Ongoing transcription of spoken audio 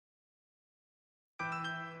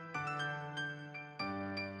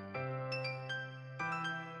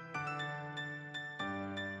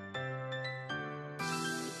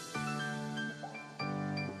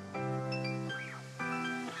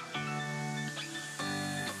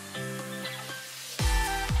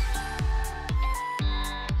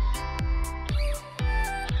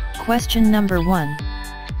Question number 1.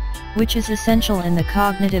 Which is essential in the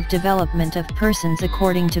cognitive development of persons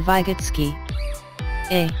according to Vygotsky?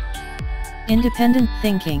 A. Independent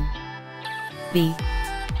thinking. B.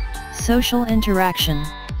 Social interaction.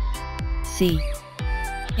 C.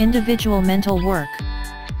 Individual mental work.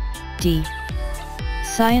 D.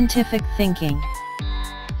 Scientific thinking.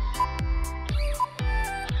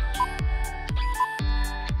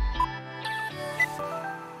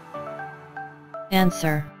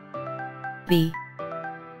 Answer: B.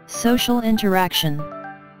 Social interaction.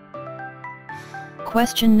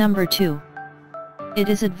 Question number 2. It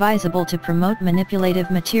is advisable to promote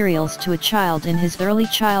manipulative materials to a child in his early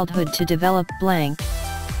childhood to develop blank.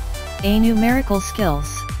 A. Numerical skills.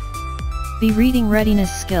 B. Reading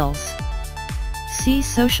readiness skills. C.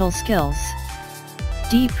 Social skills.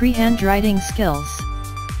 D. Pre-handwriting skills.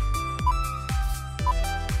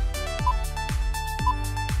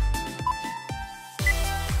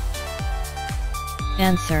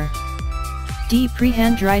 Answer: D.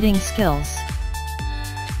 Pre-handwriting skills.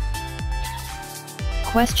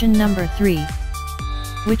 Question number 3.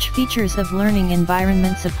 Which features of learning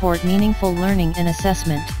environment support meaningful learning and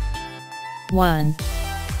assessment? 1.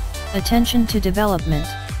 Attention to development.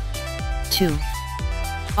 2.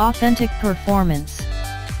 Authentic performance.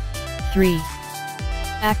 3.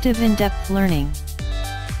 Active in-depth learning.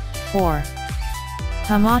 4.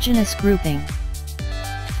 Homogeneous grouping.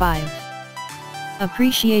 5.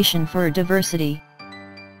 Appreciation for diversity.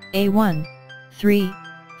 A1, 3,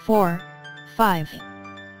 4, 5.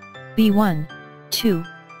 B1, 2,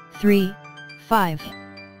 3, 5.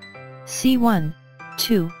 C1,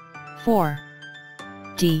 2, 4.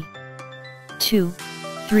 D, 2,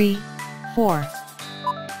 3, 4.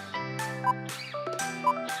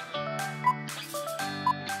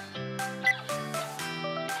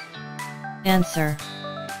 Answer: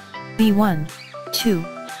 B1, 2,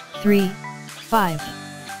 3, 5.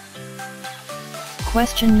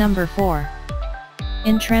 Question number 4.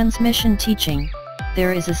 In transmission teaching,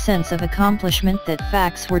 there is a sense of accomplishment that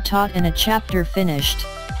facts were taught and a chapter finished.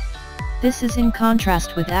 This is in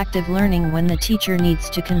contrast with active learning when the teacher needs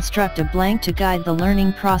to construct a blank to guide the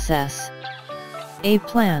learning process. A.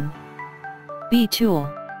 Plan. B. Tool.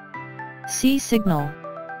 C. Signal.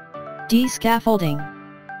 D. Scaffolding.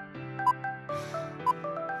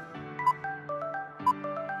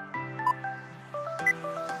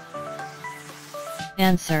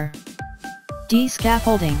 Answer: D.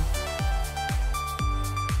 Scaffolding.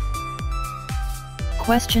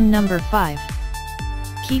 Question number 5.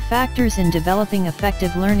 Key factors in developing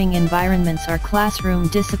effective learning environments are classroom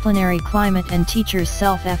disciplinary climate and teachers'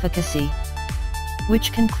 self-efficacy.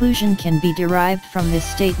 Which conclusion can be derived from this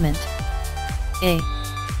statement? A.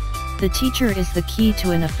 The teacher is the key to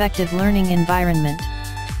an effective learning environment.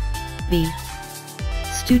 B.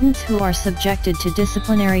 Students who are subjected to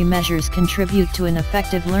disciplinary measures contribute to an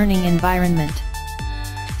effective learning environment.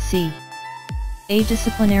 C. A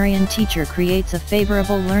disciplinarian teacher creates a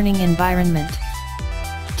favorable learning environment.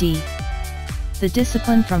 D. The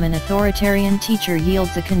discipline from an authoritarian teacher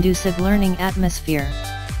yields a conducive learning atmosphere.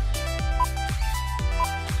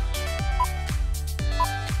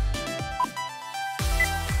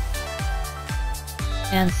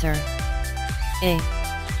 Answer: A.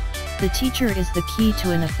 The teacher is the key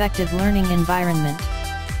to an effective learning environment.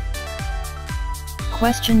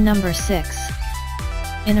 Question number 6.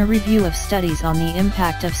 In a review of studies on the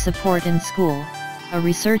impact of support in school, a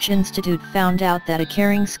research institute found out that a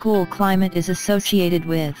caring school climate is associated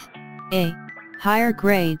with A. Higher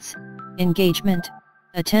grades, engagement,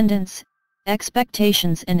 attendance,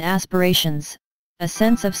 expectations and aspirations, a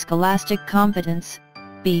sense of scholastic competence.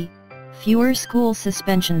 B. Fewer school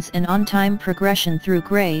suspensions and on-time progression through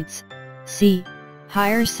grades. C.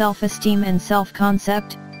 Higher self-esteem and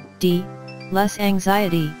self-concept. D. Less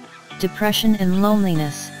anxiety, depression and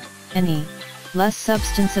loneliness. And E. Less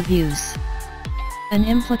substance abuse. An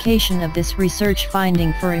implication of this research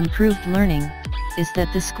finding for improved learning is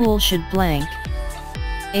that the school should blank.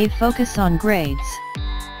 A. Focus on grades.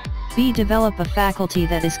 B. Develop a faculty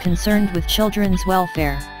that is concerned with children's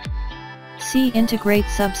welfare. C. Integrate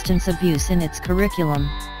substance abuse in its curriculum.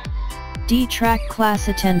 D. Track class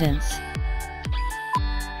attendance.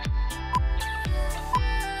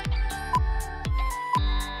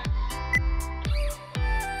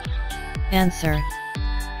 Answer: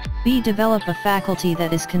 B. Develop a faculty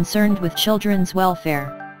that is concerned with children's welfare.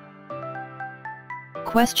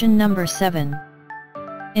 Question number 7.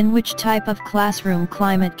 In which type of classroom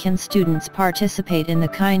climate can students participate in the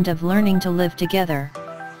kind of learning to live together?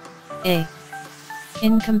 A.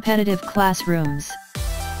 In competitive classrooms.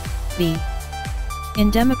 B. In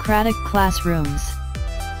democratic classrooms.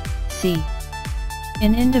 C.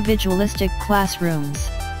 In individualistic classrooms.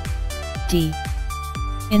 D.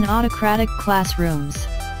 In autocratic classrooms.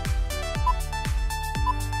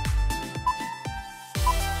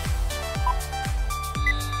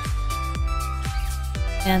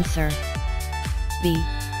 Answer B.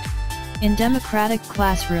 In democratic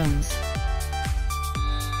classrooms.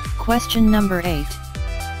 Question number 8.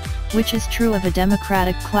 Which is true of a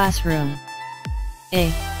democratic classroom?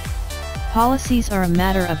 A. Policies are a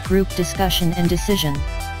matter of group discussion and decision.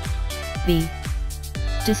 B.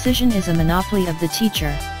 Decision is a monopoly of the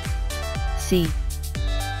teacher. C.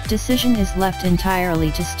 Decision is left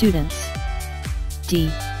entirely to students. D.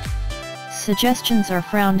 Suggestions are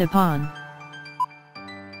frowned upon.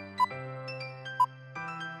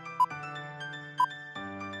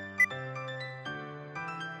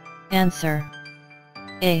 Answer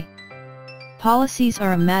A. Policies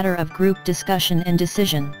are a matter of group discussion and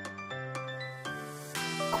decision.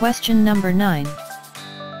 Question number 9.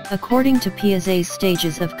 According to Piaget's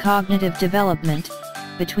stages of cognitive development,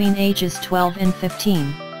 between ages 12 and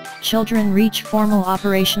 15, children reach formal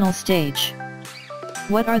operational stage.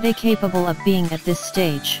 What are they capable of being at this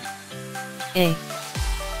stage? A.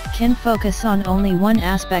 Can focus on only one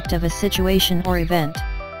aspect of a situation or event.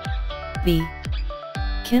 B.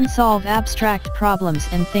 Can solve abstract problems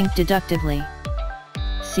and think deductively.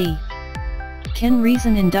 C. Can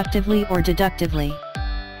reason inductively or deductively.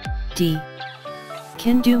 D.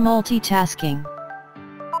 Can do multitasking.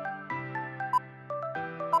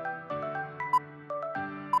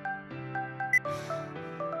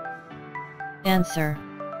 Answer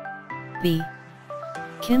B.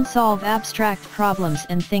 Can solve abstract problems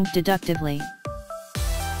and think deductively.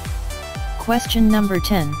 Question number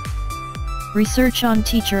 10. Research on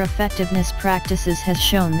teacher effectiveness practices has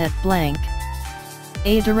shown that blank.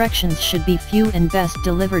 A. Directions should be few and best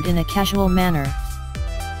delivered in a casual manner.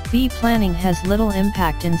 B. Planning has little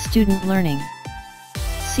impact in student learning.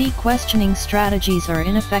 C. Questioning strategies are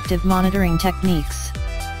ineffective monitoring techniques.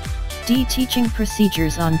 D. Teaching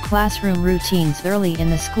procedures on classroom routines early in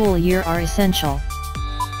the school year are essential.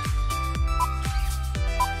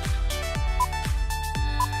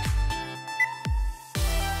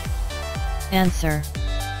 Answer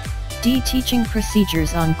D. Teaching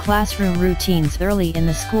procedures on classroom routines early in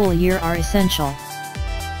the school year are essential.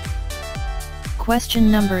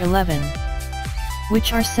 Question number 11.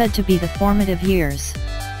 Which are said to be the formative years?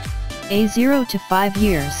 A. 0 to 5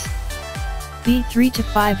 years. B. 3 to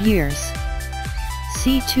 5 years.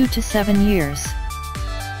 C. 2 to 7 years.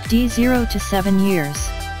 D. 0 to 7 years.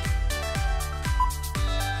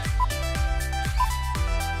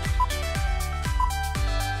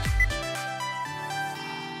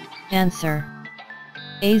 Answer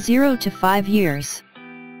A. 0 to 5 years.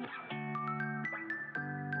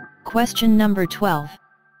 Question number 12.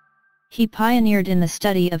 He pioneered in the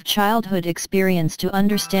study of childhood experience to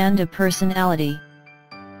understand a personality.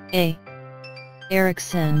 A.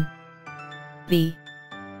 Erikson. B.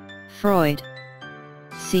 Freud.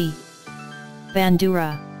 C.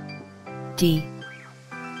 Bandura. D.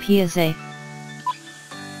 Piaget.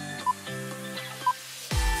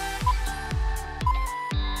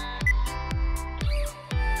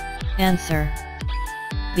 Answer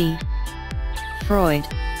B. Freud.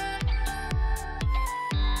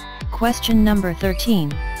 Question number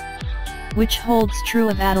 13. Which holds true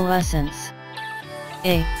of adolescence?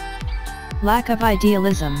 A. Lack of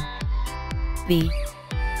idealism. B.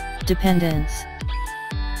 Dependence.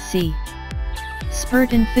 C.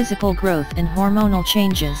 Spurt in physical growth and hormonal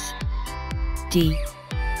changes. D.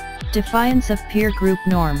 Defiance of peer group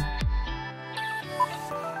norm.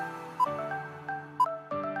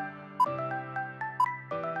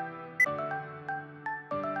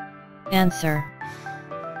 Answer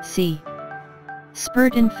C.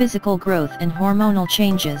 Spurt in physical growth and hormonal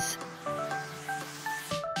changes.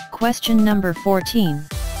 Question number 14.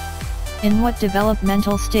 In what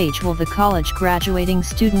developmental stage will the college graduating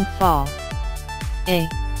student fall? A.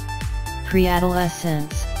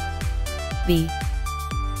 Pre-adolescence. B.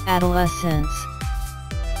 Adolescence.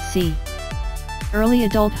 C. Early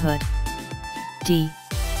adulthood. D.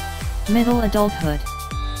 Middle adulthood.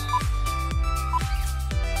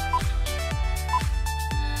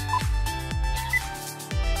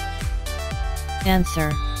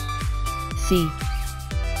 Answer C.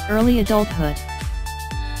 Early adulthood.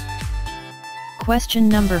 Question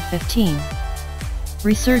number 15.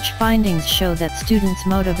 Research findings show that students'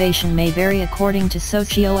 motivation may vary according to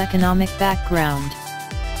socio-economic background.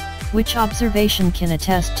 Which observation can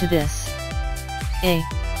attest to this? A.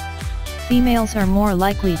 Females are more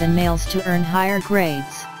likely than males to earn higher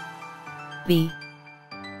grades. B.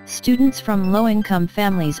 Students from low-income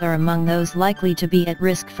families are among those likely to be at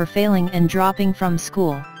risk for failing and dropping from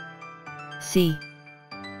school. C.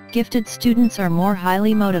 Gifted students are more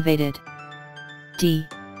highly motivated. D.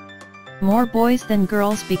 More boys than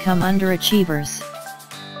girls become underachievers.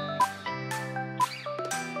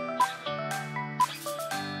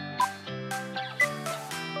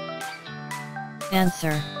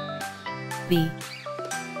 Answer B.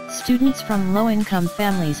 Students from low-income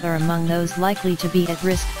families are among those likely to be at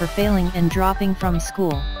risk for failing and dropping from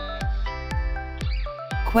school.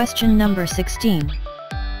 Question number 16.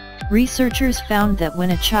 Researchers found that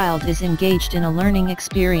when a child is engaged in a learning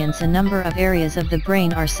experience, a number of areas of the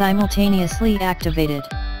brain are simultaneously activated.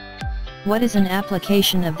 What is an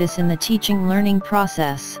application of this in the teaching-learning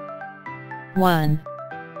process? 1.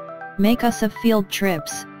 Make use of field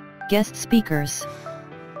trips, guest speakers.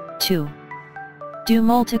 2. Do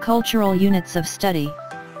multicultural units of study.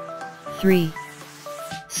 3.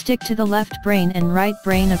 Stick to the left brain and right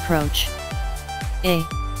brain approach. A.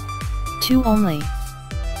 2 only.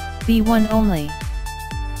 B. 1 only.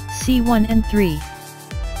 C. 1 and 3.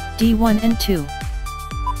 D. 1 and 2.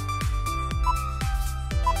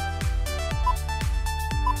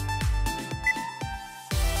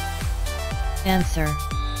 Answer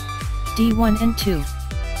D. 1 and 2.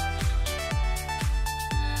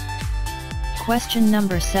 Question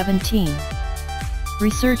number 17.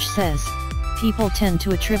 Research says, people tend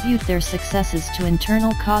to attribute their successes to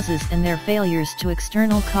internal causes and their failures to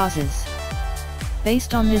external causes.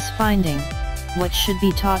 Based on this finding, what should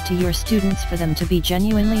be taught to your students for them to be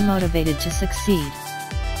genuinely motivated to succeed?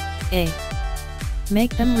 A.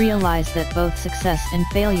 Make them realize that both success and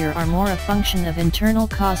failure are more a function of internal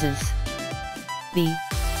causes. B.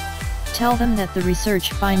 Tell them that the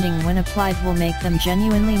research finding when applied will make them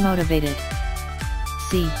genuinely motivated.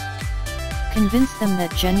 C. Convince them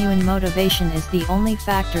that genuine motivation is the only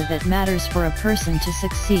factor that matters for a person to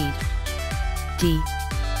succeed. D.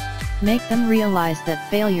 Make them realize that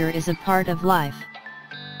failure is a part of life.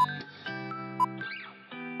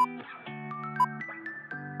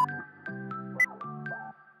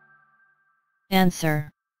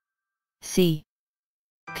 Answer C.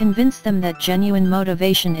 Convince them that genuine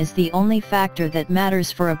motivation is the only factor that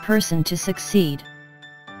matters for a person to succeed.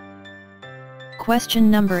 Question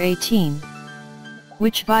number 18.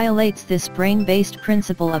 Which violates this brain-based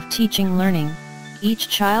principle of teaching learning? Each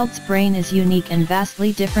child's brain is unique and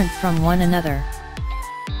vastly different from one another.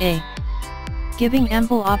 A. Giving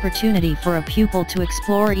ample opportunity for a pupil to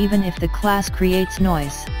explore even if the class creates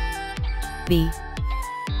noise. B.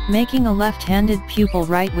 Making a left-handed pupil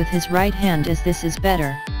write with his right hand as this is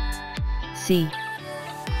better. C.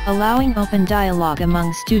 Allowing open dialogue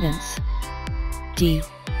among students. D.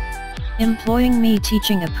 Employing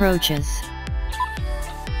me-teaching approaches.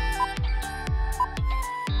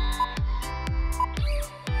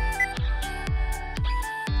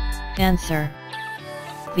 Answer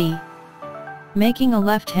B. Making a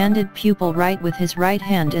left-handed pupil write with his right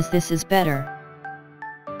hand as this is better.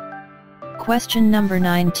 Question number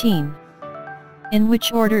 19. In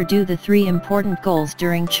which order do the three important goals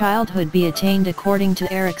during childhood be attained according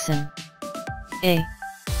to Erickson? A.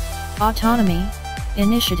 Autonomy,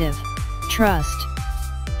 initiative, trust.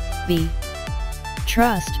 B.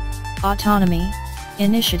 Trust, autonomy,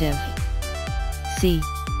 initiative. C.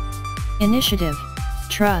 Initiative,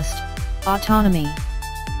 trust, autonomy.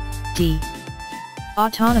 D.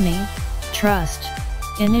 Autonomy, trust,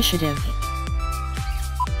 initiative.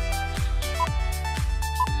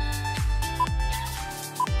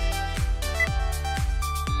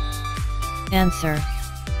 Answer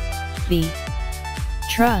B.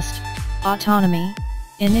 Trust, autonomy,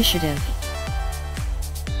 initiative.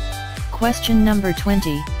 Question number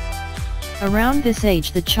 20. Around this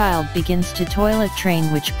age the child begins to toilet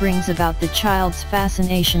train, which brings about the child's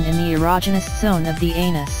fascination in the erogenous zone of the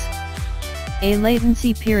anus. A.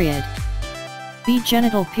 Latency period. B.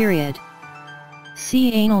 Genital period.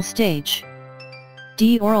 C. Anal stage.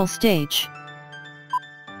 D. Oral stage.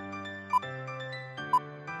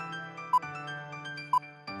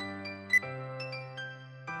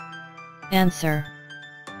 Answer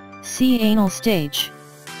C. Anal stage.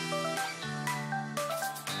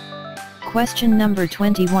 Question number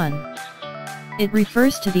 21. It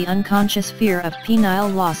refers to the unconscious fear of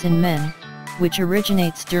penile loss in men, which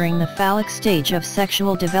originates during the phallic stage of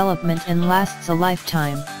sexual development and lasts a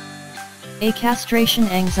lifetime. A. Castration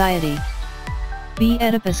anxiety. B.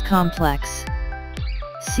 Oedipus complex.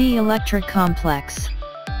 C. Electra complex.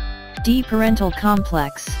 D. Parental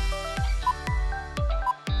complex.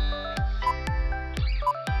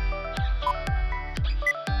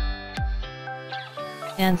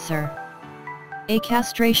 Answer A.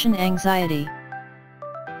 Castration anxiety.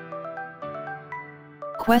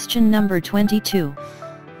 Question number 22.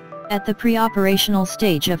 At the preoperational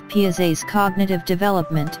stage of Piaget's cognitive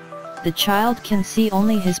development, the child can see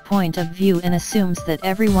only his point of view and assumes that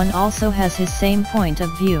everyone also has his same point of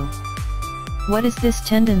view. What is this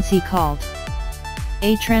tendency called?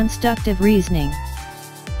 A. Transductive reasoning.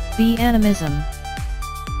 B. Animism.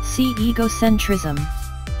 C. Egocentrism.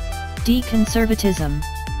 D. Conservatism.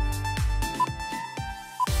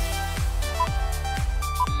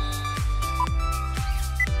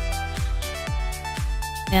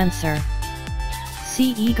 Answer: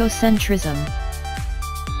 C. Egocentrism.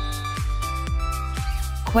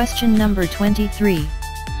 Question number 23.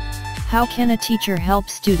 How can a teacher help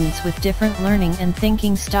students with different learning and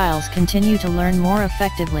thinking styles continue to learn more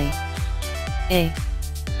effectively? A.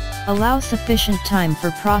 Allow sufficient time for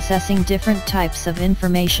processing different types of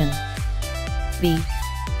information. B.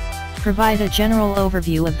 Provide a general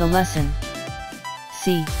overview of the lesson.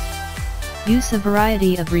 C. Use a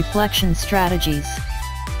variety of reflection strategies.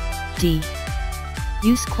 D.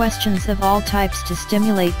 Use questions of all types to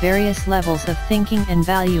stimulate various levels of thinking and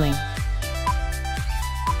valuing.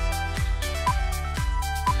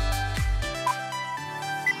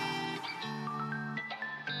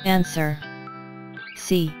 Answer: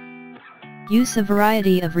 C. Use a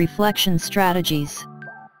variety of reflection strategies.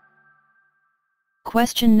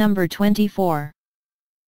 Question number 24.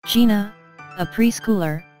 Gina, a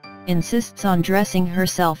preschooler, insists on dressing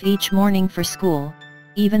herself each morning for school,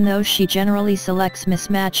 even though she generally selects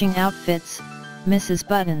mismatching outfits, misses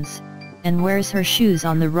buttons, and wears her shoes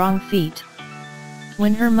on the wrong feet.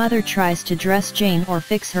 When her mother tries to dress Jane or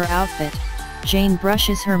fix her outfit, Jane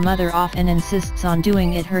brushes her mother off and insists on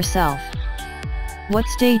doing it herself. What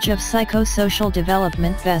stage of psychosocial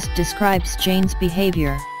development best describes Jane's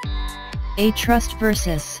behavior? A. Trust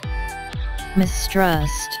versus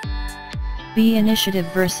mistrust. B. Initiative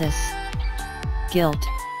versus guilt.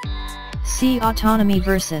 C. Autonomy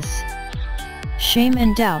versus shame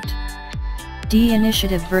and doubt. D.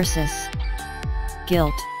 Initiative versus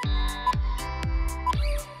guilt.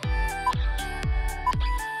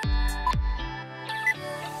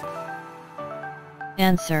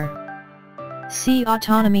 Answer: C.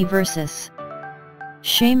 Autonomy versus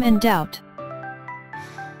shame and doubt.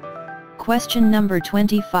 Question number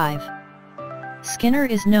 25. Skinner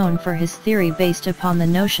is known for his theory based upon the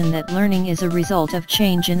notion that learning is a result of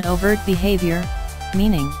change in overt behavior,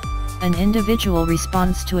 meaning, an individual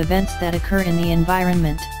responds to events that occur in the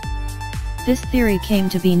environment. This theory came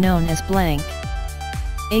to be known as blank.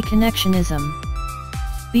 A. Connectionism.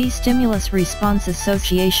 B. Stimulus-response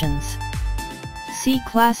associations. C.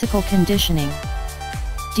 Classical conditioning.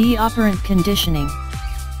 D. Operant conditioning.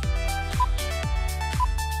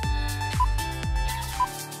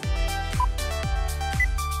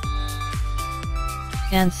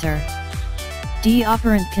 Answer: D.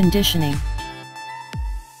 Operant conditioning.